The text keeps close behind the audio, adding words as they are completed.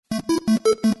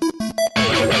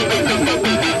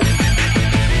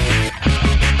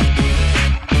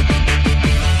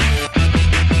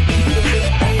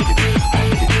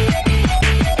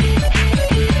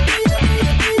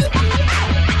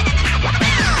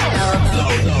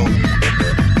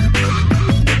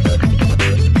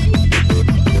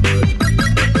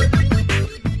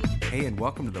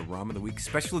Week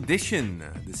special edition.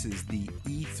 This is the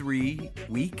E3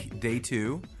 week, day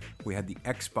 2. We had the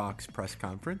Xbox press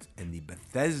conference and the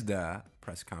Bethesda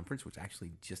press conference, which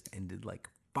actually just ended like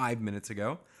 5 minutes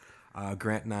ago.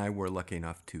 Grant and I were lucky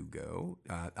enough to go.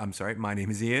 I'm sorry, my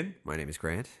name is Ian. My name is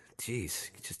Grant.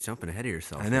 Jeez, just jumping ahead of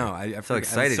yourself. I know. I'm so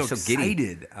excited. I'm so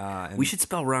giddy. Excited. We should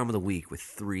spell ROM of the Week with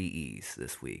 3 E's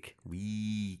this week.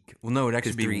 Week. Well, no, it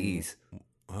actually be 3 E's.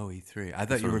 Oh, E3. I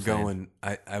thought you were going.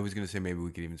 I was going to say maybe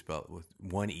we could even spell it with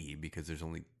 1 E because there's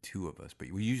only 2 of us. But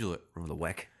we usually ROM of the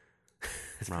Weck.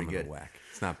 That's ROM pretty of good. the Weck.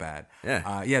 It's not bad.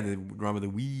 Yeah. The ROM of the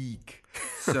Week.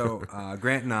 So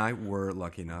Grant and I were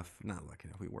lucky enough. Not lucky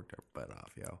enough. We worked our butt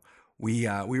off, yo. We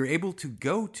were able to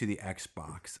go to the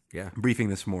Xbox briefing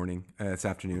this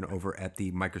afternoon over at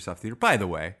the Microsoft Theater. By the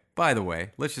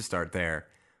way, let's just start there.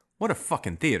 What a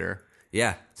fucking theater.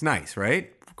 Yeah. It's nice,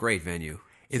 right? Great venue.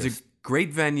 It's a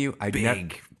great venue. Bigger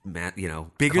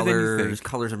bigger than you think.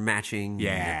 Colors are matching.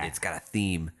 Yeah. It's got a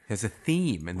theme. It has a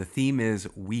theme, and the theme is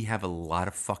we have a lot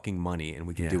of fucking money, and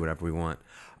we can do whatever we want.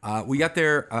 We got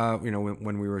there,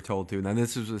 when we were told to. Now,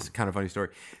 this is a kind of funny story.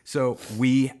 So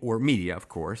we were media, of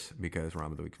course, because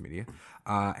ROM of the Week's media,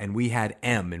 and we had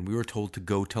M, and we were told to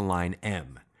go to line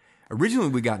M. Originally,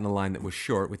 we got in a line that was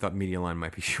short. We thought media line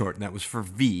might be short, and that was for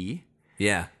V.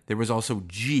 Yeah. There was also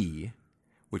G,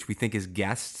 which we think is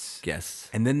guests. Guests.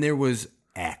 And then there was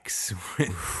X.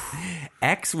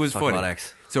 X was Talk funny. about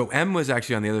X. So M was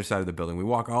actually on the other side of the building. We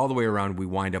walk all the way around. We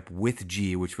wind up with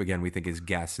G, which again we think is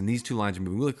guests. And these two lines are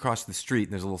moving. We look across the street,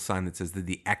 and there's a little sign that says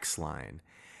the X line.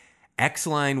 X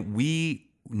line, we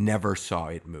never saw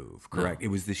it move. Correct. No. It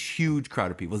was this huge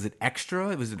crowd of people. Was it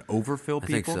extra? Was it overfill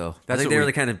people? I think so. I think they were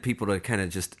the kind of people to kind of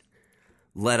just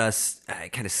let us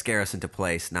kind of scare us into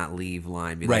place, not leave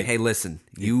line. Be like, hey, listen,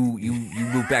 you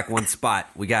move back one spot.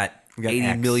 We got 80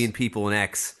 X. million people in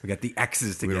X. We got the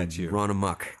X's to get you. Run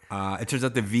amok. It turns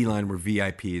out the V line were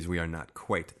VIPs. We are not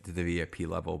quite to the VIP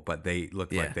level, but they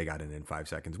looked like they got in 5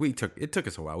 seconds. It took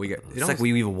us a while. It's like we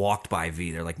even walked by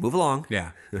V. They're like, move along.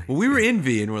 Yeah. Well, we were in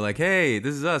V, and we're like, hey,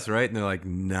 this is us, right? And they're like,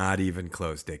 not even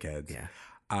close, dickheads. Yeah.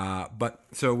 But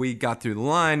so we got through the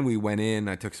line. We went in.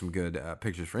 I took some good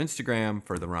pictures for Instagram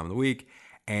for the ROM of the Week,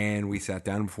 and we sat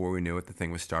down before we knew it. The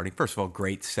thing was starting. First of all,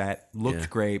 great set. Looked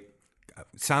great.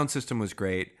 Sound system was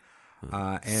great.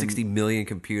 And 60 million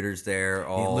computers there,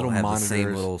 all little have monitors. the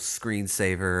same little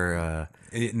screensaver.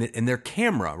 And their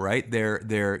camera, right?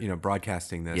 They're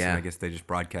broadcasting this. Yeah. And I guess they just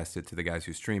broadcast it to the guys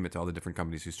who stream it, to all the different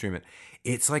companies who stream it.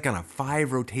 It's like on a 5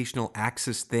 rotational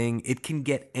axis thing. It can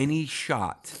get any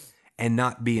shot and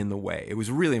not be in the way. It was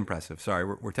really impressive. Sorry,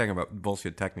 we're talking about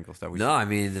bullshit technical stuff. I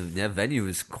mean, the venue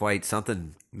is quite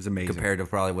something. It was amazing compared to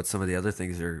probably what some of the other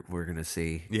things we're going to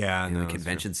see. Yeah, in the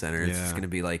convention center. It's just going to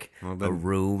be like a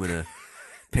room and a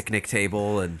picnic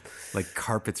table and like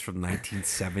carpets from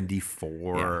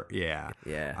 1974. Yeah.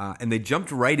 Yeah. And they jumped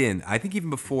right in. I think even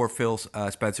before Phil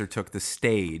Spencer took the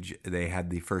stage, they had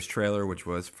the first trailer, which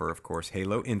was for, of course,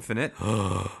 Halo Infinite.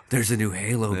 There's a new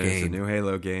Halo game. There's a new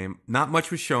Halo game. Not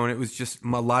much was shown. It was just,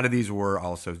 a lot of these were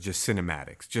also just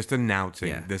cinematics, just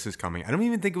announcing this is coming. I don't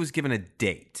even think it was given a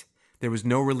date. There was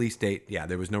no release date. Yeah,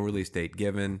 there was no release date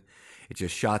given. It's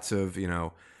just shots of,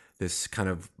 this kind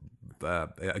of,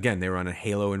 again, they were on a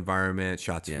Halo environment,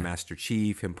 shots of Master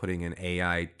Chief, him putting an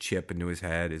AI chip into his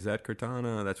head. Is that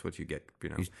Cortana? That's what you get,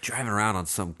 He's driving around on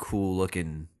some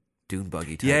cool-looking dune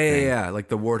buggy type thing. Yeah, yeah, like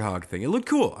the Warthog thing. It looked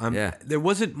cool. There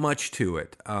wasn't much to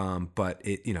it, but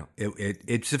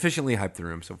it sufficiently hyped the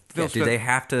room. So do they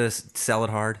have to sell it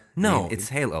hard? No. I mean, it's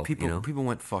Halo. People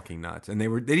went fucking nuts. And I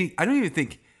don't even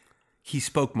think he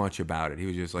spoke much about it. He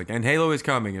was just like, and Halo is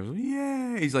coming. I was like,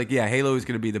 yeah. He's like, yeah, Halo is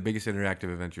going to be the biggest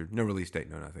interactive adventure. No release date,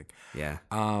 no nothing. Yeah.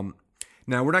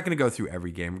 Now, we're not going to go through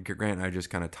every game. Grant and I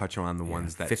just kind of touch on the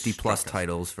ones that 50-plus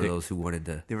titles for those who wanted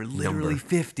to They were literally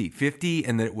 50,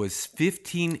 and then it was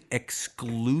 15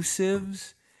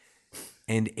 exclusives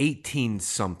and 18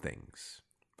 somethings.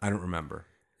 I don't remember.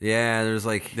 Yeah, there was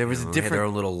a different their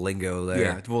own little lingo there.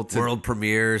 Yeah, well, world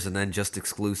premieres and then just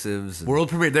exclusives. World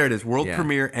premiere, there it is. World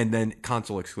premiere and then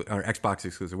console or Xbox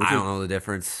exclusive. I don't know the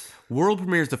difference. World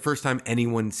premiere is the first time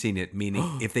anyone's seen it.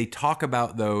 Meaning, if they talk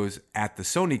about those at the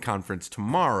Sony conference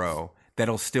tomorrow,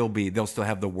 they'll still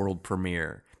have the world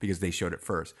premiere because they showed it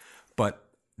first. But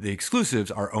the exclusives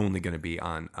are only going to be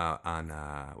on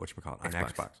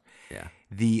Xbox. Yeah.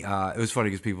 It was funny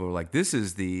because people were like, this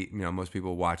is most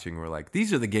people watching were like,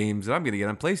 these are the games that I'm going to get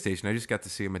on PlayStation. I just got to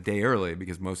see them a day early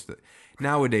because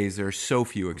nowadays there are so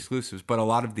few exclusives, but a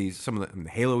lot of these,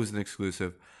 Halo is an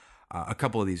exclusive. A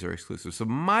couple of these are exclusive. So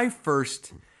my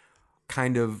first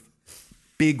kind of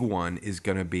big one is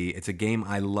going to be, it's a game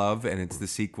I love, and it's the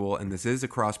sequel, and this is a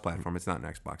cross-platform. It's not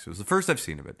an Xbox. It was the first I've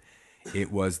seen of it.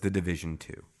 It was The Division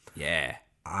 2. Yeah.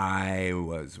 I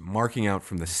was marking out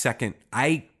from the second.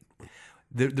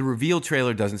 The reveal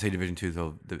trailer doesn't say Division 2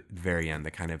 until the very end,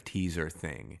 the kind of teaser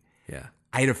thing. Yeah.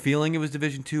 I had a feeling it was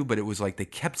Division 2, but it was like they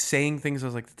kept saying things. I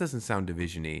was like, that doesn't sound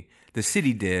Division-y. The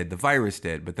city did, the virus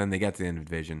did, but then they got to the end of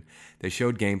Division. They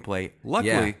showed gameplay.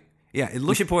 Luckily,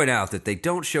 we should point out that they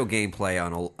don't show gameplay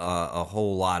on a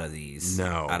whole lot of these.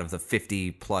 No. Out of the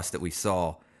 50 plus that we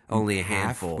saw, only a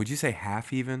handful. Would you say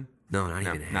half even? No, not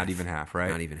even half. Not even half, right?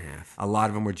 Not even half. A lot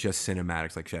of them were just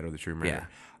cinematics like Shadow of the Tomb Raider.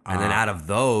 Yeah. And then out of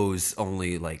those,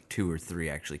 only like 2 or 3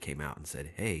 actually came out and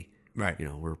said, hey, right,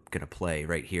 we're going to play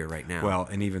right here, right now. Well,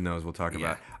 and even those we'll talk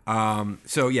about.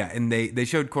 And they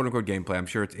showed quote-unquote gameplay. I'm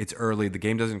sure it's early. The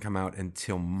game doesn't come out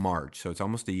until March, so it's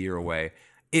almost a year away.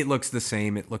 It looks the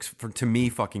same. It looks, to me,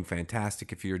 fucking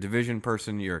fantastic. If you're a Division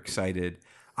person, you're excited.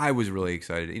 I was really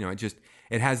excited.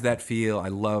 It has that feel. I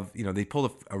love, they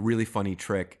pulled a really funny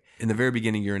trick. In the very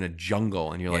beginning, you're in a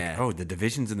jungle, and you're like, oh, the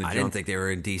Division's in the jungle. I didn't think they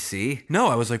were in D.C. No,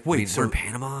 I was like, wait. So we're in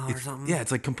Panama or something? Yeah,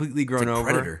 it's like completely grown like over.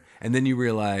 Predator. And then you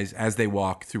realize, as they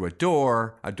walk through a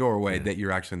doorway, that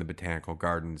you're actually in the Botanical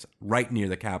Gardens right near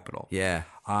the Capitol. Yeah.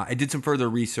 I did some further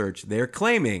research. They're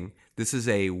claiming this is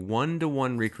a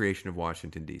 1-to-1 recreation of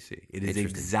Washington, D.C. It is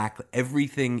exactly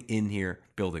everything in here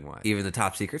building-wise. Even the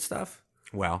top secret stuff?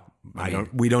 Well,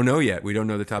 we don't know yet. We don't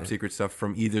know the top secret stuff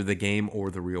from either the game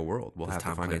or the real world. We'll have to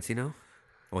find out. Does Tom Clancy know?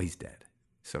 Well, he's dead,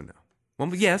 so no.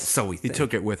 Well, yes, so we think. He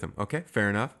took it with him. Okay, fair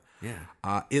enough.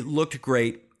 Yeah. It looked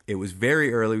great. It was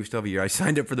very early. We still have a year. I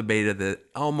signed up for the beta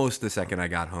almost the second I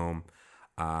got home.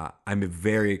 I'm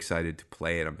very excited to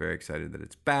play it. I'm very excited that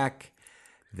it's back,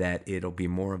 that it'll be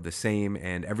more of the same,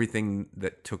 and everything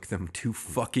that took them 2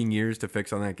 fucking years to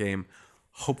fix on that game,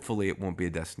 hopefully it won't be a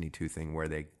Destiny 2 thing where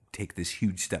they take this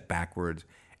huge step backwards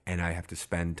and I have to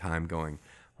spend time going,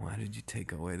 why did you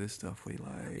take away the stuff we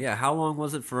like? Yeah, how long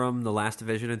was it from the last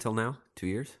Division until now? 2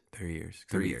 years? 3 years.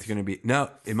 3 years. It's going to be,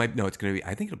 it's going to be,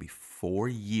 I think it'll be 4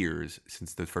 years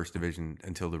since the first Division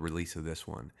until the release of this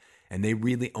one. And they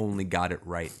really only got it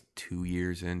right 2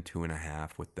 years in, 2.5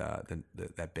 with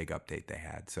that big update they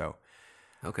had. So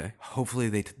okay, hopefully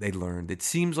they learned. It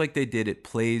seems like they did. It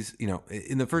plays,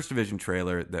 in the first Division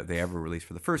trailer that they ever released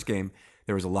for the first game,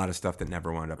 there was a lot of stuff that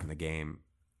never wound up in the game.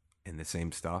 And the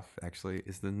same stuff actually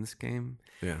is in this game.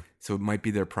 Yeah. So it might be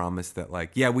their promise that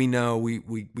we know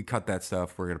we cut that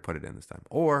stuff. We're going to put it in this time.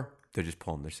 Or they're just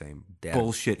pulling their same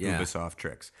bullshit Ubisoft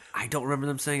tricks. I don't remember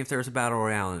them saying if there was a battle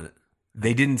royale in it.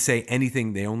 They didn't say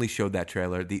anything. They only showed that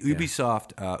trailer. The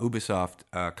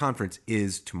Ubisoft conference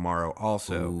is tomorrow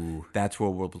also. Ooh. That's where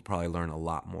we'll probably learn a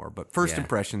lot more. But first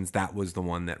impressions, that was the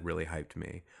one that really hyped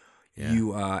me.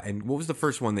 Yeah. And what was the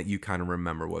first one that you kind of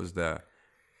remember? Was the...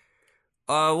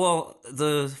 well,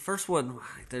 the first one,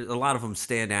 a lot of them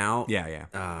stand out.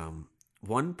 Yeah.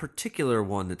 One particular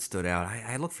one that stood out,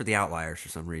 I looked for the outliers for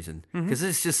some reason. Because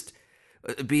it's just...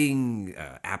 being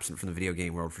absent from the video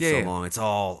game world for so long, it's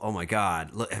all, oh my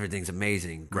god, look, everything's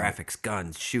amazing. Graphics,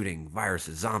 guns, shooting,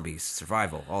 viruses, zombies,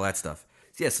 survival, all that stuff.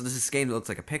 So this is a game that looks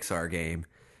like a Pixar game,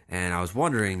 and I was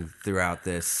wondering throughout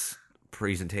this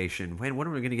presentation, when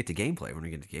are we going to get to gameplay? When are we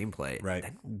going to get to gameplay? Right. I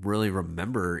don't really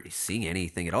remember seeing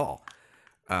anything at all.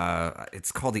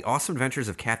 It's called The Awesome Adventures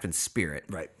of Captain Spirit.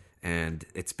 Right. And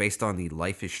it's based on the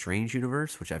Life is Strange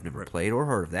universe, which I've never played or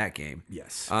heard of that game.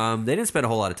 Yes. They didn't spend a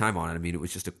whole lot of time on it. I mean, it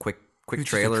was just a quick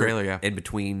trailer, in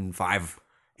between 5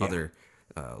 other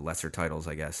lesser titles,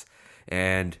 I guess.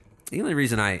 And the only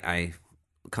reason I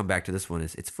come back to this one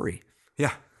is it's free.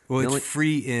 Yeah. Well, it's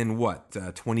free in what?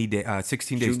 20 days,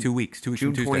 16 days, 2 weeks. June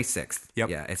 26th. Yep.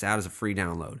 Yeah, it's out as a free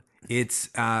download. It's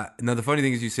now the funny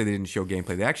thing is you say they didn't show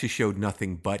gameplay. They actually showed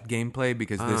nothing but gameplay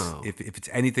because if it's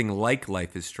anything like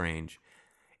Life is Strange,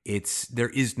 there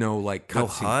is no no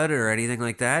HUD or anything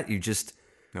like that. You just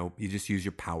use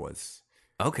your powers.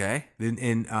 Okay.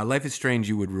 In Life is Strange,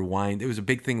 you would rewind. It was a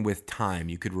big thing with time.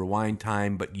 You could rewind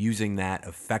time, but using that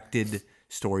affected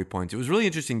story points. It was a really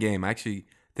interesting game. I actually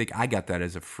think I got that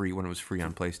as a free when it was free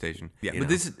on PlayStation. Yeah, but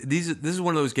this is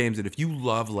one of those games that if you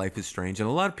love Life is Strange, and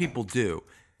a lot of people do,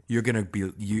 you're gonna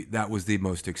be. That was the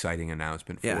most exciting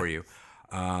announcement for you.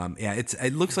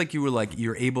 It looks like you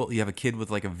have a kid with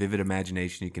like a vivid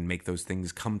imagination. You can make those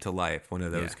things come to life. One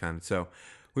of those kind of. So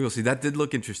we will see. That did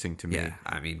look interesting to me. Yeah,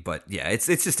 I mean, but it's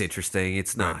just interesting.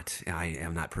 It's not. Right. I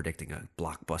am not predicting a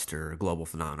blockbuster or global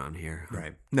phenomenon here.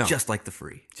 Right. No. Just like the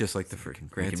free. Just like the free.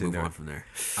 We can move on from there.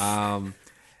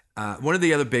 One of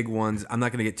the other big ones, I'm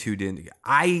not going to get too into.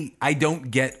 I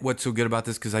don't get what's so good about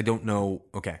this because I don't know.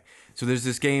 Okay, so there's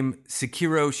this game,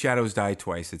 Sekiro: Shadows Die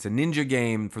Twice. It's a ninja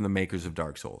game from the makers of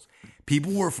Dark Souls.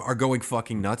 People are going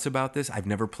fucking nuts about this. I've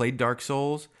never played Dark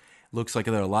Souls. Looks like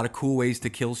there are a lot of cool ways to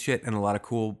kill shit and a lot of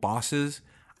cool bosses.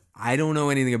 I don't know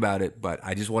anything about it, but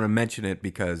I just want to mention it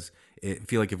because I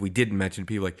feel like if we didn't mention,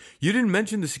 people are like, you didn't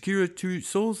mention the Sekiro 2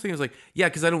 Souls thing? I was like, yeah,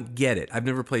 because I don't get it. I've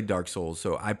never played Dark Souls,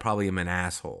 so I probably am an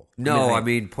asshole. No, I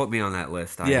mean, put me on that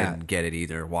list. I didn't get it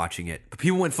either, watching it. But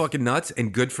people went fucking nuts,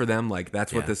 and good for them. Like,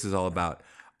 that's what this is all about.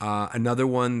 Another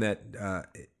one that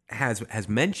has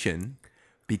mentioned,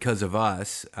 because of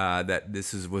us, that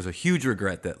this was a huge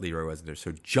regret that Leroy wasn't there.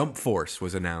 So Jump Force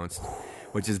was announced,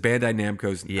 which is Bandai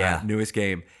Namco's newest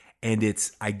game. And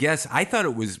it's, I guess, I thought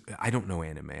it was, I don't know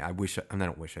anime. I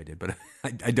don't wish I did, but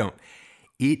I don't.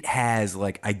 It has,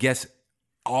 like, I guess,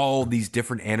 all these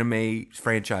different anime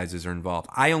franchises are involved.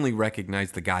 I only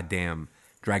recognize the goddamn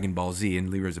Dragon Ball Z,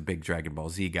 and Leroy's a big Dragon Ball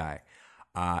Z guy.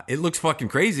 It looks fucking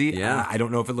crazy. Yeah. I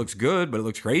don't know if it looks good, but it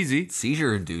looks crazy.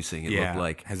 Seizure inducing, it looked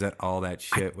like. Has all that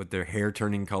shit with their hair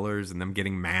turning colors and them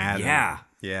getting mad. Yeah.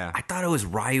 Yeah. I thought it was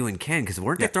Ryu and Ken, because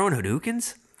weren't they throwing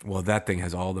Hadoukens? Well, that thing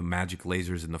has all the magic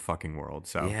lasers in the fucking world.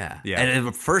 So yeah. And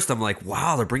at first, I'm like,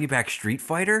 wow, they're bringing back Street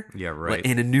Fighter. Yeah, right. Like,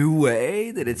 in a new way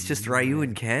that it's just Ryu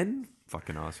and Ken.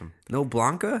 Fucking awesome. No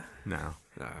Blanca.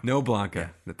 No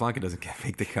Blanca. Yeah. Blanca doesn't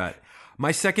make the cut.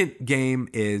 My second game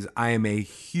is I am a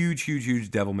huge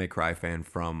Devil May Cry fan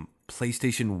from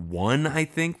PlayStation 1. I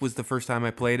think was the first time I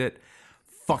played it.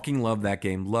 Fucking love that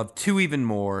game. Love 2 even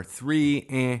more.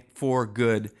 3, 4,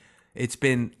 good. I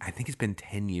think it's been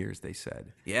 10 years, they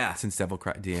said. Yeah. Since Devil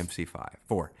Cry DMC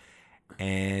 4.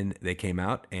 And they came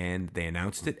out and they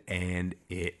announced it, and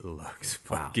it looks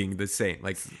fucking the same.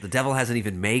 Like, the devil hasn't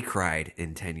even May cried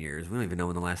in 10 years. We don't even know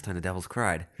when the last time the devil's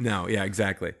cried. No, yeah,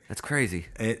 exactly. That's crazy.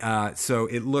 So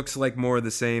it looks like more of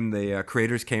the same. The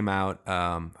creators came out.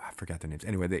 I forgot their names.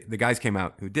 Anyway, the guys came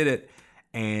out who did it,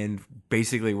 and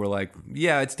basically were like,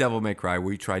 yeah, it's Devil May Cry.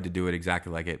 We tried to do it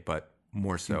exactly like it, but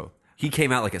more so. He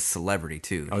came out like a celebrity,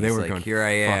 too. Oh, they were like, going here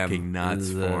I am. Fucking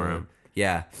nuts for him.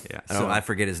 Yeah. So, I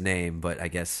forget his name, but I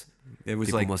guess it was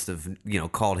people must have,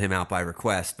 called him out by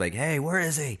request. Like, hey, where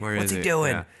is he? What's he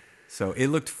doing? Yeah. So it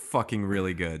looked fucking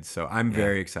really good. So I'm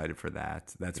very excited for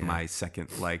that. That's my second,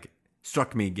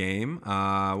 struck me game.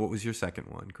 What was your second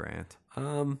one, Grant?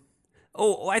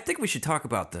 I think we should talk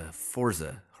about the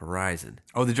Forza Horizon.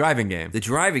 Oh, the driving game. The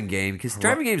driving game, because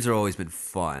driving games have always been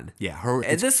fun. Yeah.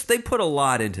 And they put a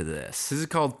lot into this. This is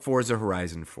called Forza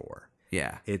Horizon 4.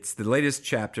 Yeah. It's the latest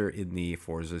chapter in the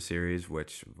Forza series,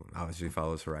 which obviously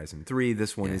follows Horizon 3.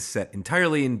 This one is set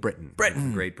entirely in Britain.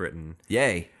 Great Britain.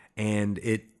 Yay. And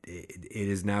it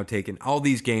is now taken, all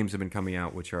these games have been coming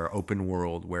out, which are open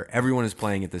world, where everyone is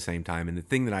playing at the same time. And the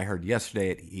thing that I heard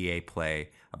yesterday at EA Play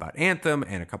about Anthem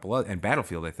and a couple other, and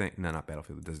Battlefield, I think, no, not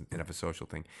Battlefield, it doesn't have a social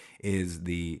thing, is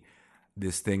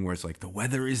this thing where it's like the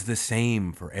weather is the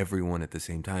same for everyone at the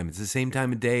same time. It's the same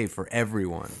time of day for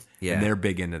everyone. Yeah. And they're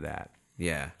big into that.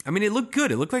 Yeah. I mean, it looked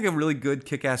good. It looked like a really good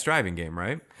kick-ass driving game,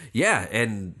 right? Yeah,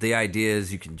 and the idea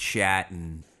is you can chat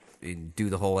and do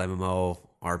the whole MMO,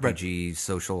 RPG,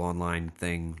 social online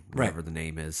thing, whatever the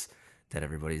name is that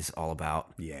everybody's all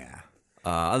about. Yeah.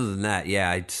 Other than that,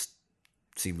 it just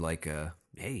seemed like a,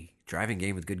 driving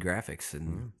game with good graphics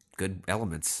and good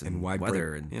elements and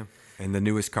weather. And the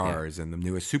newest cars and the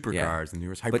newest supercars and the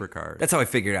newest hypercars. That's how I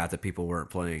figured out that people weren't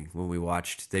playing when we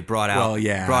watched. They brought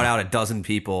out a dozen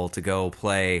people to go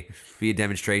play via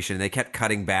demonstration. They kept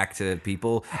cutting back to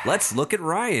people. Let's look at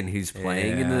Ryan, who's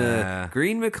playing in the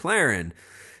green McLaren.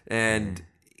 And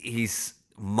he's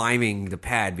miming the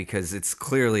pad because it's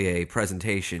clearly a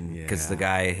presentation because the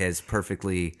guy has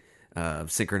perfectly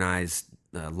synchronized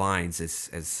lines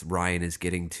as Ryan is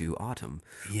getting to autumn.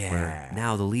 Yeah. Where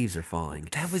now the leaves are falling.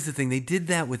 That was the thing. They did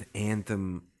that with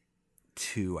Anthem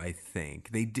 2, I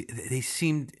think. They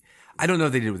seemed, I don't know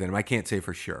if they did it with Anthem. I can't say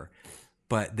for sure.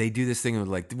 But they do this thing of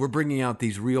like, we're bringing out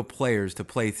these real players to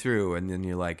play through. And then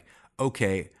you're like,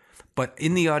 okay. But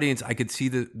in the audience, I could see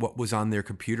what was on their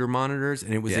computer monitors.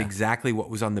 And it was exactly what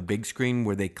was on the big screen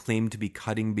where they claimed to be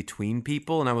cutting between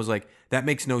people. And I was like, that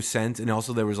makes no sense. And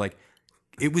also there was like,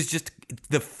 it was just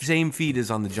the same feed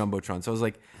as on the Jumbotron. So I was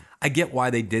like, I get why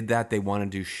they did that. They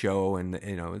wanted to show, and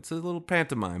it's a little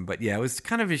pantomime. But yeah, it was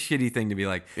kind of a shitty thing to be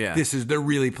like, they're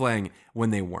really playing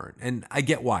when they weren't. And I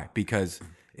get why, because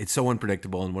it's so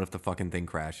unpredictable. And what if the fucking thing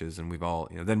crashes? And we've all,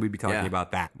 then we'd be talking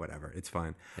about that. Whatever, it's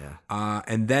fine. Yeah.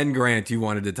 And then Grant, you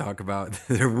wanted to talk about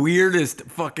the weirdest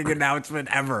fucking announcement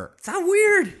ever. It's not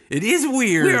weird. It is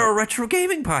weird. We are a retro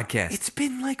gaming podcast. It's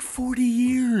been like 40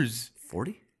 years.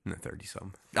 40? No,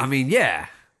 30-some. I mean, yeah.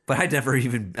 But I've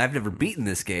never beaten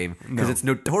this game because it's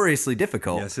notoriously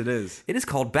difficult. Yes, it is. It is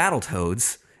called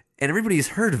Battletoads, and everybody's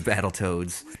heard of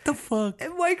Battletoads. What the fuck?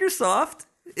 And Microsoft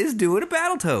is doing a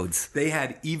Battletoads. They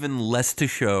had even less to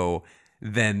show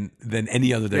than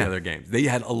any other their other games. They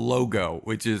had a logo,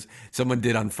 which is someone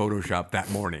did on Photoshop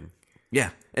that morning. Yeah,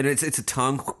 and it's a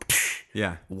tongue.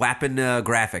 Yeah. Whapping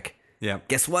graphic. Yeah.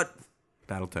 Guess what?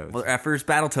 Battletoads. Mother effers,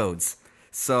 Battletoads.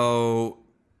 So,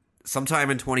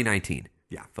 sometime in 2019.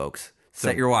 Yeah. Folks.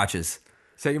 Set your watches.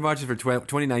 Set your watches for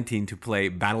 2019 to play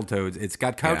Battletoads. It's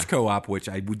got couch co-op, which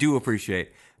I do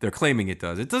appreciate. They're claiming it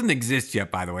does. It doesn't exist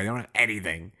yet, by the way. They don't have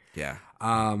anything. Yeah.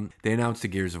 They announced the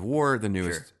Gears of War, the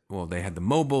newest. Sure. Well, they had the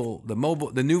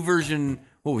new version.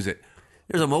 What was it?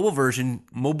 There's a mobile version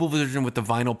with the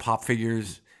vinyl pop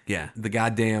figures. Yeah. The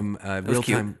goddamn real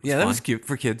time. Yeah, that was cute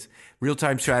for kids. Real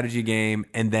time strategy game.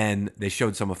 And then they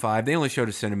showed some of 5. They only showed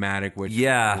a cinematic, which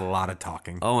a lot of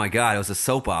talking. Oh my God. It was a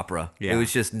soap opera. Yeah. It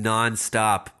was just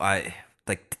nonstop.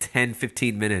 Like 10,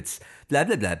 15 minutes. Blah,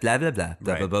 blah, blah, blah, blah, blah,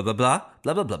 blah, blah, blah, blah, blah,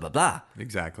 blah, blah, blah, blah, blah.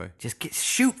 Exactly. Just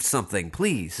shoot something,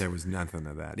 please. There was nothing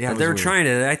of that. Yeah, they were trying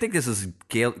to. I think this is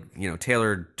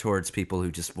tailored towards people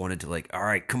who just wanted to all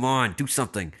right, come on, do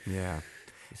something. Yeah,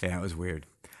 it was weird.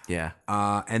 Yeah.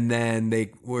 And then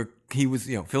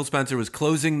Phil Spencer was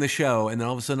closing the show, and then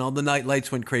all of a sudden all the night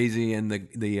lights went crazy, and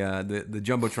the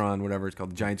Jumbotron, whatever it's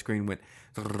called, the giant screen went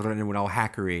all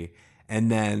hackery. And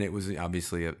then it was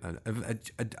obviously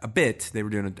a bit. They were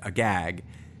doing a gag.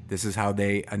 This is how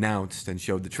they announced and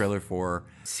showed the trailer for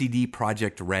CD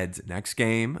Projekt Red's next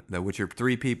game, The Witcher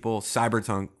 3 people,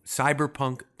 Cyberpunk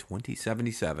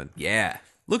 2077. Yeah.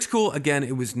 Looks cool. Again,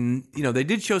 it was, they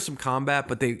did show some combat,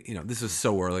 but this is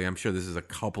so early. I'm sure this is a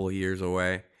couple of years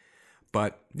away.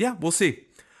 But yeah, we'll see.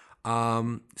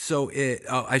 I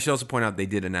should also point out they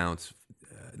did announce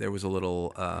there was a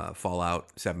little Fallout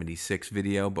 76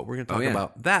 video, but we're going to talk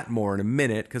about that more in a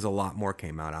minute because a lot more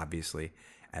came out, obviously,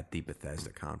 at the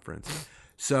Bethesda conference.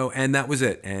 So, and that was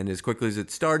it. And as quickly as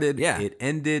it started, it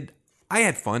ended. I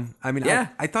had fun. I mean,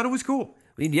 I thought it was cool.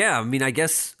 I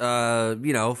guess,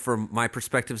 from my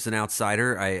perspective as an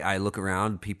outsider, I look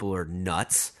around, people are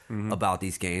nuts about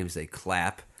these games. They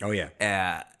clap. Oh,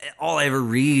 yeah. All I ever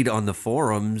read on the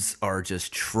forums are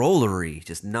just trollery,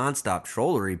 just nonstop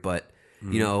trollery, but...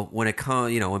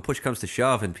 when push comes to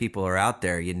shove and people are out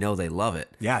there, they love it.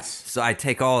 Yes. So I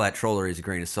take all that trollery as a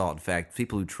grain of salt. In fact,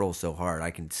 people who troll so hard, I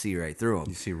can see right through them.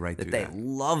 You see right through that. They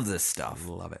love this stuff.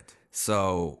 Love it.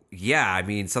 So,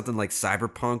 something like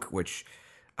Cyberpunk, which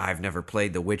I've never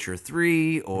played The Witcher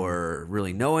 3 or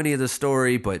really know any of the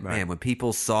story, but man, when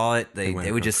people saw it, they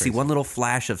would just see one little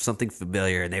flash of something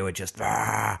familiar and they would just,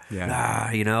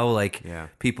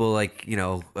 people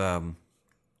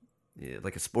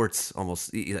like a sports almost.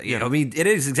 I mean, it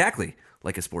is exactly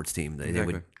like a sports team. They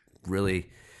would really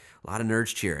a lot of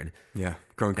nerds cheering. Yeah,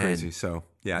 going crazy.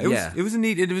 It was a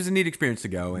neat experience to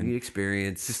go and neat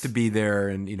experience just to be there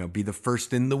and be the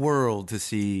first in the world to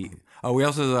see. Oh, we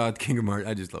also saw Kingdom Hearts.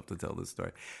 I just love to tell this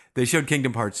story. They showed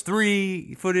Kingdom Hearts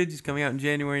 3 footage. It's coming out in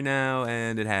January now,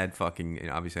 and it had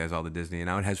obviously has all the Disney, and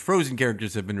now it has Frozen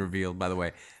characters have been revealed. By the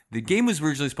way. The game was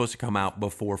originally supposed to come out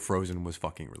before Frozen was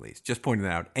fucking released. Just pointing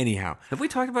that out. Anyhow. Have we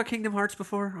talked about Kingdom Hearts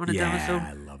before on a episode? Yeah,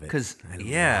 I love it. Because,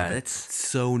 it's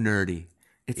so nerdy.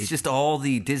 It's just all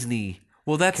the Disney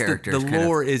that's characters. The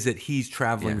lore is that he's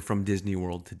traveling from Disney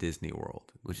World to Disney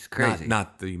World. Which is crazy.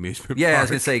 Not the amusement park. Yeah, I was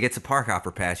going to say, it gets a park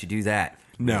hopper pass. You do that.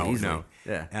 No.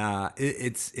 Yeah.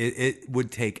 It would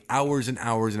take hours and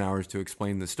hours and hours to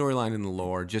explain the storyline and the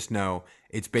lore. Just know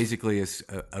it's basically a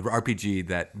RPG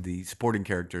that the supporting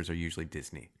characters are usually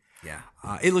Disney. Yeah.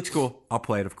 It looks cool. I'll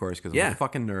play it, of course, because I'm a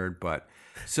fucking nerd. But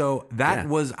so that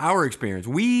was our experience.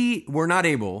 We were not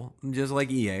able, just like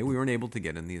EA, we weren't able to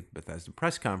get in the Bethesda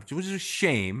press conference, which is a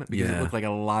shame because it looked like a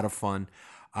lot of fun.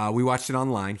 We watched it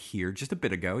online here just a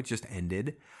bit ago. It just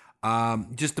ended.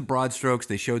 Just the broad strokes.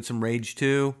 They showed some Rage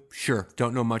 2. Sure.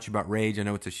 Don't know much about Rage. I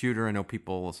know it's a shooter. I know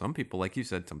some people, like you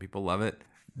said, some people love it.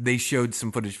 They showed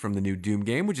some footage from the new Doom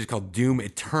game, which is called Doom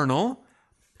Eternal.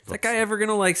 Is that guy ever going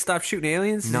to stop shooting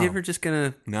aliens? No. Is he ever just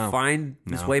going to find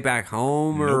his way back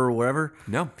home or whatever?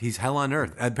 No, he's hell on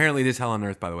Earth. Apparently it is hell on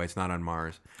Earth, by the way. It's not on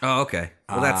Mars. Oh, okay.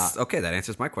 Well, that's okay. That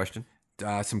answers my question.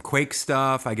 Some Quake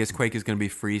stuff. I guess Quake is going to be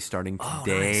free starting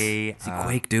today. Nice. See,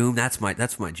 Quake, Doom, that's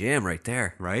my jam right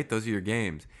there. Right? Those are your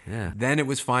games. Yeah. Then it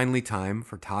was finally time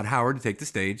for Todd Howard to take the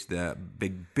stage, the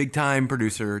big time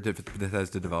producer,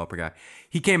 Bethesda developer guy.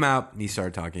 He came out and he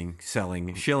started talking,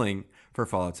 shilling for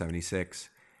Fallout 76.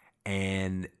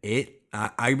 And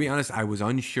I'll be honest, I was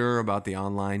unsure about the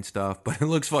online stuff, but it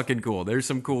looks fucking cool. There's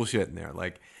some cool shit in there.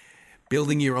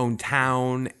 building your own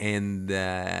town, and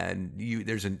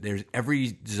there's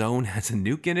every zone has a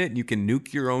nuke in it, and you can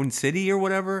nuke your own city or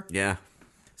whatever. Yeah.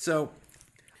 So,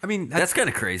 I mean, that's kind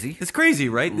of crazy. It's crazy,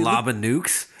 right? Lobbing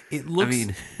nukes. It looks.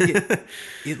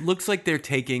 It looks like they're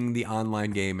taking the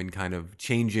online game and kind of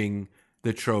changing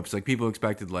the tropes. Like people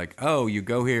expected, like, oh, you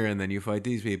go here and then you fight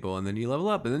these people and then you level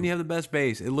up and then you have the best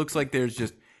base. It looks like there's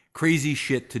just crazy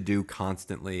shit to do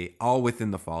constantly, all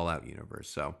within the Fallout universe.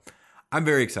 So I'm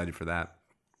very excited for that.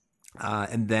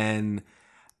 And then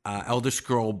Elder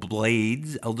Scrolls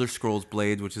Blades,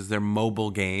 which is their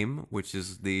mobile game, which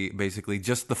is basically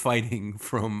just the fighting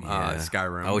from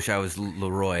Skyrim. I wish I was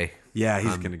Leroy. Yeah,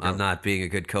 he's going to go. I'm not being a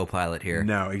good co-pilot here.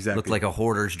 No, exactly. Looked like a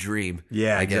hoarder's dream.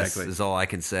 Yeah, I exactly. guess is all I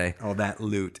can say. All that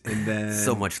loot. And then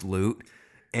so much loot.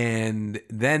 And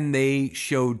then they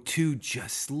showed 2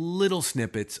 just little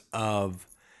snippets of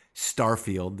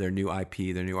Starfield, their new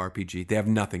IP, their new RPG. They have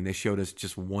nothing. They showed us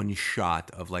just one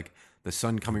shot of like the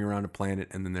sun coming around a planet,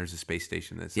 and then there's a space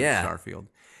station that's in Starfield.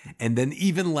 And then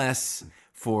even less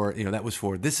for, that was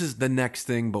for, this is the next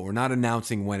thing, but we're not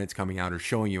announcing when it's coming out or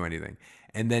showing you anything.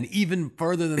 And then even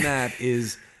further than that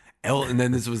is, and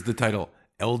then this was the title,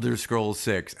 Elder Scrolls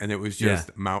 6, and it was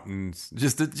just mountains,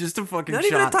 just a fucking not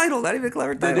shot. Even a title, not even a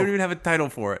clever title. They don't even have a title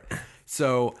for it.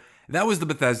 So that was the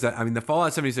Bethesda. I mean, the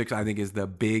Fallout 76, I think, is the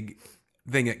big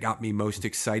thing that got me most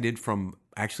excited from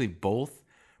actually both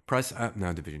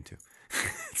Division 2.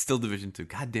 It's still Division 2.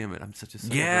 God damn it, I'm such a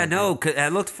sucker. Yeah, no,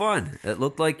 it looked fun. It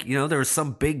looked like, there was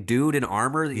some big dude in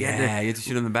armor. That you had to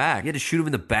shoot him in the back. You had to shoot him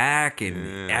in the back,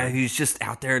 and he was just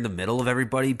out there in the middle of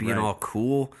everybody being all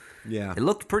cool. Yeah. It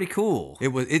looked pretty cool.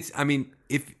 I mean,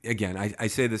 if, again, I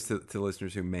say this to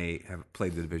listeners who may have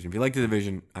played The Division. If you like The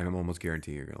Division, I'm almost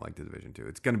guarantee you're going to like The Division 2.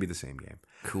 It's going to be the same game.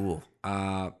 Cool.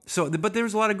 But there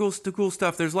was a lot of cool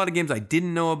stuff. There's a lot of games I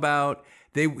didn't know about.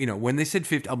 They, when they said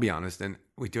 50, I'll be honest, and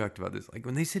we talked about this, like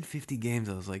when they said 50 games,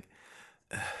 I was like,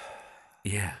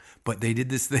 yeah. But they did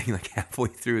this thing like halfway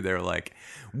through. They're like,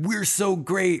 we're so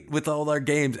great with all our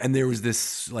games. And there was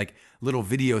this like little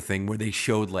video thing where they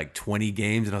showed like 20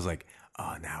 games. And I was like,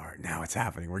 oh, now it's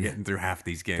happening. We're getting through half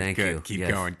these games. Thank Good. you. Keep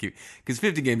going. Because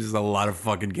 50 games is a lot of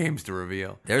fucking games to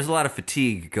reveal. There's a lot of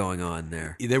fatigue going on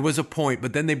there. There was a point,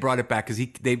 but then they brought it back because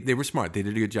they were smart. They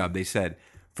did a good job. They said,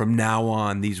 from now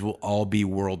on, these will all be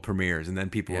world premieres. And then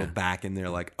people were back and they're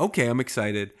like, okay, I'm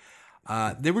excited.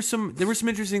 There were some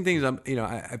interesting things.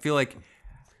 I feel like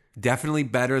definitely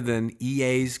better than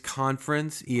EA's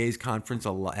conference. EA's conference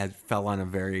fell on a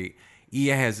very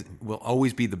will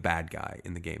always be the bad guy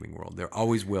in the gaming world. There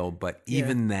always will, but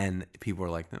even then, people are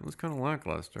like, that was kind of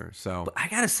lackluster. So but I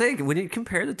gotta say, when you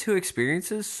compare the two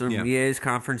experiences from EA's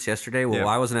conference yesterday,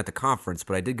 I wasn't at the conference,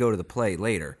 but I did go to the play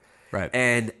later. Right.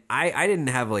 And I didn't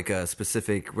have like a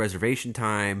specific reservation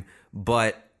time,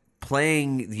 but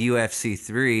playing the UFC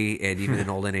 3 and even an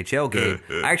old NHL game,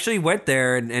 I actually went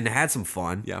there and had some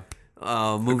fun. Yeah.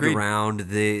 Moved around.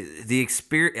 The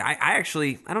experience, I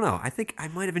don't know. I think I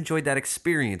might have enjoyed that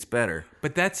experience better.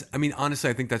 But honestly,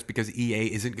 I think that's because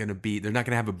EA isn't going to they're not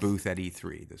going to have a booth at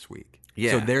E3 this week.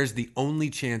 Yeah. So there's the only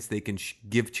chance they can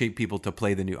give people to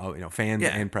play the new, fans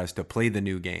and press to play the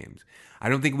new games. I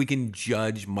don't think we can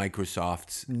judge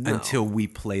Microsoft's until we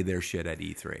play their shit at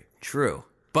E3. True.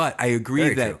 But I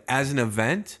agree that as an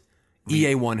event,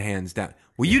 EA won hands down.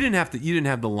 Well, you didn't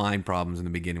have the line problems in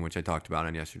the beginning, which I talked about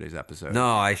on yesterday's episode. No,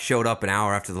 I showed up an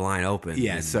hour after the line opened.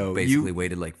 Yeah, and so basically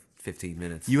waited like 15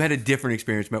 minutes. You had a different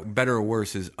experience. Better or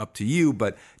worse is up to you,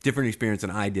 but different experience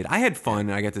than I did. I had fun,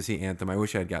 and I got to see Anthem. I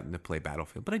wish I had gotten to play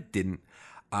Battlefield, but I didn't.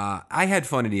 I had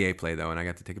fun at EA Play, though, and I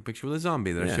got to take a picture with a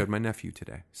zombie that I showed my nephew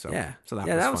today. So that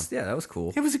was fun. That was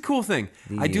cool. It was a cool thing.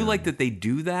 I do like that they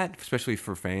do that, especially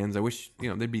for fans. I wish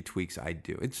there'd be tweaks I'd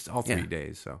do. It's all 3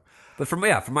 days, so. But from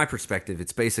my perspective,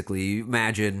 it's basically,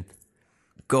 imagine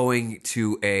going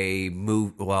to a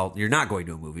movie. Well, you're not going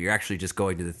to a movie. You're actually just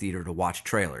going to the theater to watch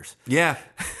trailers. Yeah.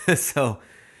 So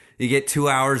you get 2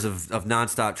 hours of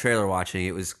nonstop trailer watching.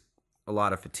 It was a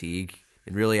lot of fatigue.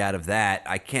 And really out of that,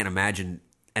 I can't imagine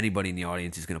anybody in the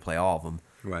audience is going to play all of them.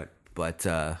 Right. But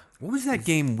what was that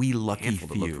game, We Lucky Few?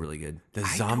 That looked really good. The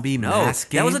zombie mask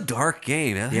game? That was a dark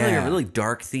game. That had a really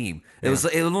dark theme.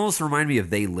 It almost reminded me of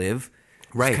They Live.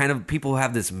 Right. It's kind of people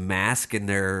have this mask and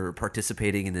they're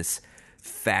participating in this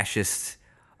fascist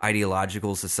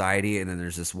ideological society, and then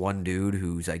there's this one dude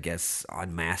who's, I guess,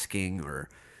 unmasking or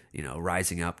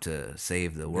rising up to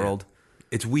save the world. Yeah.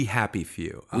 It's We Happy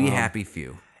Few. We Happy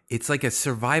Few. It's like a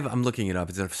survival. I'm looking it up.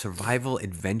 It's a survival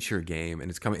adventure game, and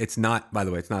it's coming. It's not, by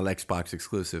the way, it's not Xbox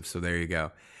exclusive. So there you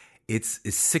go. It's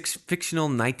fictional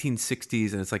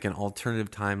 1960s, and it's like an alternative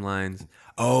timelines.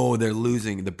 Oh, they're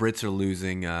losing. The Brits are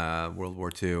losing World War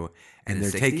II, and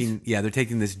they're 60s?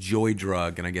 taking this joy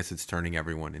drug, and I guess it's turning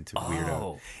everyone into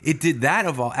weirdo. It did that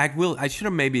of all. I should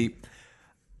have maybe.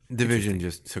 Division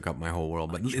just took up my whole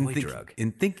world, but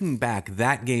in thinking back,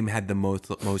 that game had the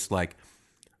most like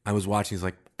I was watching. It's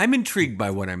like I'm intrigued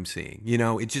by what I'm seeing. You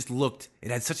know, it just looked.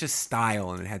 It had such a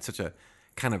style, and it had such a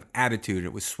kind of attitude.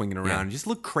 It was swinging around. It just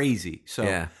looked crazy.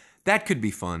 So that could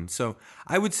be fun. So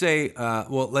I would say, we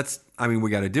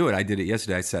got to do it. I did it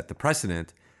yesterday. I set the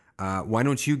precedent. Why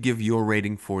don't you give your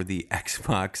rating for the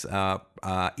Xbox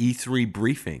E3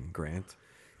 briefing, Grant?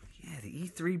 Yeah, the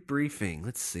E3 briefing.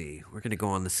 Let's see. We're going to go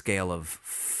on the scale of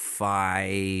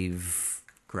 5.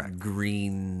 Correct.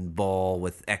 Green ball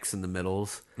with X in the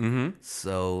middles. Mm-hmm.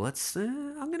 So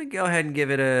I'm going to go ahead and give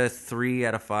it a 3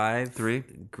 out of 5. 3?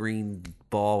 Green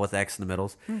ball with X in the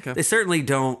middles. Okay. They certainly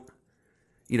don't,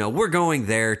 we're going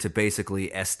there to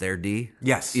basically S their D.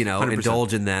 Yes. 100%.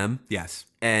 Indulge in them. Yes.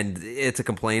 And it's a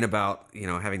complaint about,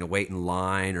 having to wait in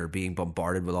line or being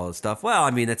bombarded with all this stuff. Well,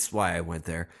 I mean, that's why I went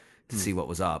there to see what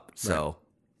was up. So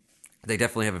they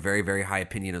definitely have a very, very high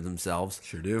opinion of themselves.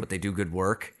 Sure do. But they do good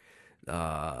work.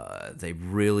 They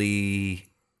really,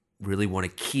 really want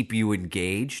to keep you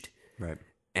engaged. Right.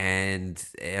 And,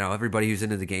 everybody who's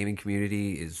into the gaming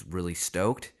community is really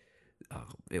stoked.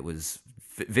 It was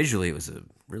visually, it was a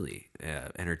really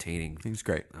entertaining. It was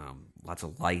great. Lots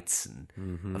of lights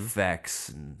and effects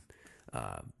and,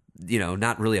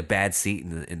 not really a bad seat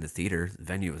in the theater. The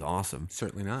venue was awesome.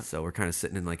 Certainly not. So we're kind of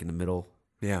sitting in like in the middle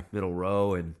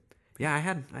row. And I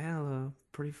had a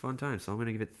pretty fun time. So I'm going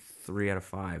to give it 3 out of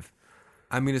 5.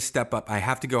 I'm going to step up. I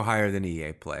have to go higher than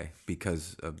EA Play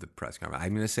because of the press conference.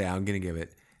 I'm going to say I'm going to give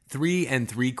it 3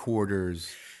 3/4.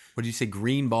 What did you say?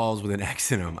 Green balls with an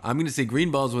X in them. I'm going to say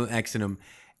green balls with an X in them,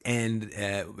 and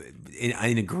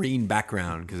in a green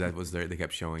background because that was there. They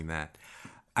kept showing that.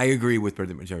 I agree with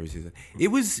pretty much everything. It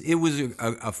was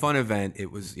a fun event.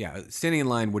 It was standing in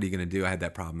line. What are you going to do? I had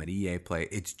that problem at EA Play.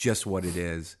 It's just what it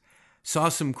is. Saw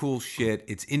some cool shit.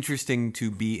 It's interesting to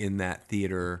be in that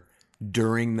theater.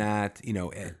 During that,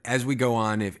 as we go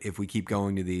on, if we keep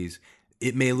going to these,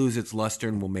 it may lose its luster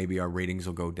and maybe our ratings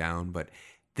will go down, but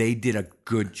they did a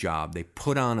good job. They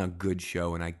put on a good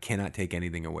show, and I cannot take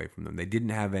anything away from them. They didn't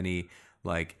have any,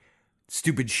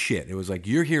 stupid shit. It was like,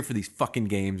 you're here for these fucking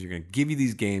games. You're going to give you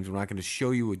these games. We're not going to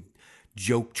show you a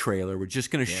joke trailer. We're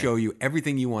just going to show you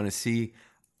everything you want to see.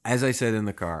 As I said in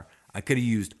the car, I could have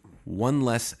used one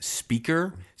less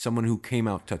speaker, someone who came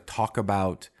out to talk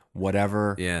about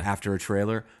whatever after a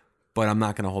trailer, but I'm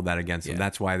not going to hold that against them.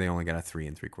 That's why they only got a 3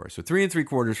 3/4. So 3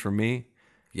 3/4 for me.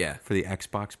 Yeah, for the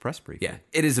Xbox press briefing. Yeah,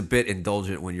 it is a bit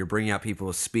indulgent when you're bringing out people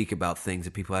to speak about things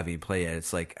that people haven't even played yet.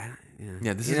 It's like,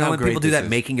 this is how when great people do this that is.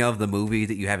 Making of the movie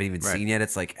that you haven't even seen yet.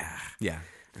 It's like, I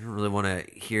don't really want to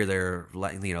hear their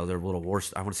little war.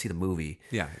 I want to see the movie.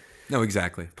 Yeah, no,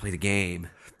 exactly. Play the game.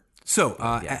 So,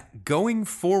 going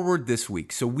forward this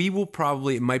week, so we will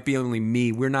probably, it might be only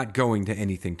me, we're not going to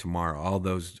anything tomorrow. All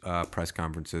those press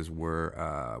conferences we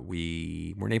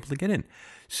weren't able to get in.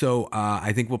 So,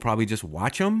 I think we'll probably just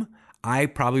watch them. I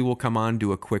probably will come on,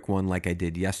 do a quick one like I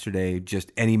did yesterday.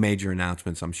 Just any major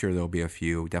announcements. I'm sure there'll be a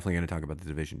few. Definitely going to talk about the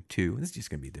Division 2. This is just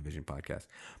going to be a Division podcast.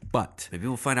 But maybe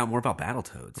we'll find out more about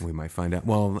Battletoads. We might find out.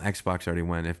 Well, Xbox already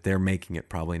went. If they're making it,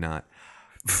 probably not.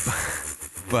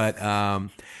 But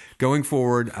going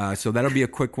forward, so that'll be a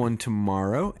quick one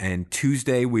tomorrow, and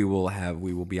Tuesday we will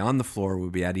be on the floor.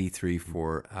 We'll be at E3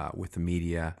 for with the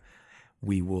media.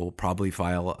 We will probably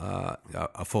file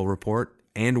a full report,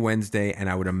 and Wednesday, and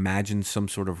I would imagine some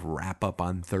sort of wrap up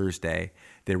on Thursday.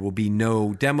 There will be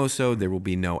no demo, so there will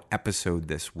be no episode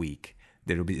this week.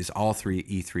 It's all 3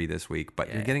 E3 this week,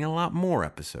 but you're getting a lot more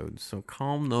episodes. So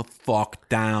calm the fuck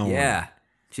down. Yeah.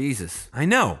 Jesus. I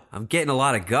know. I'm getting a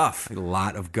lot of guff. A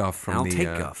lot of guff from I don't take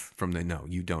guff. No,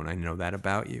 you don't. I know that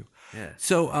about you. Yeah.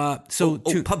 So,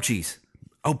 PUBG's.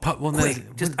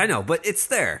 I know, but it's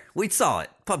there. We saw it.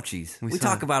 PUBG's. We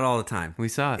talk about it all the time. We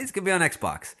saw it. It's going to be on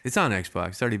Xbox. It's on Xbox.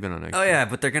 It's already been on Xbox. Oh, yeah,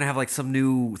 but they're going to have some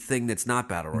new thing that's not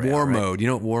Battle Royale. War mode. You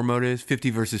know what war mode is?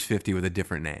 50 versus 50 with a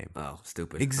different name. Oh,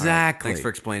 stupid. Exactly. Right. Thanks for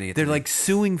explaining it. They're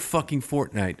suing fucking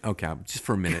Fortnite. Okay, just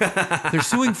for a minute. They're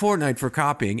suing Fortnite for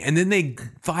copying, and then they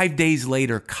 5 days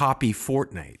later copy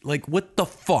Fortnite. What the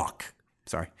fuck?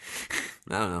 Sorry.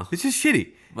 I don't know. It's just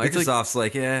shitty. Microsoft's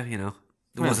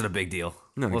it wasn't a big deal.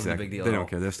 No, it wasn't exactly. a big deal. They don't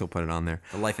care. They'll still put it on there.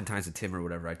 The Life and Times of Tim or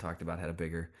whatever I talked about had a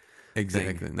bigger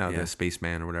Exactly. thing. No, the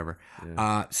Spaceman or whatever.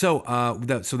 Yeah. So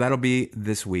that'll be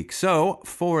this week. So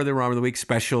for the ROM of the Week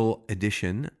special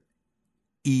edition,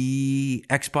 the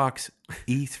Xbox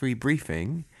E3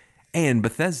 briefing and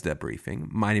Bethesda briefing.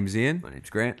 My name's Ian. My name's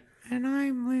Grant. And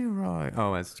I'm Leroy.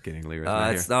 Oh, that's kidding.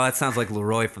 Leroy's that sounds like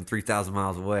Leroy from 3,000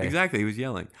 miles away. Exactly. He was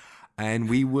yelling. And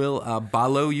we will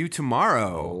follow you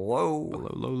tomorrow. Hello. Hello,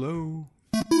 low,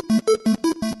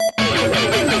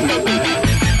 low.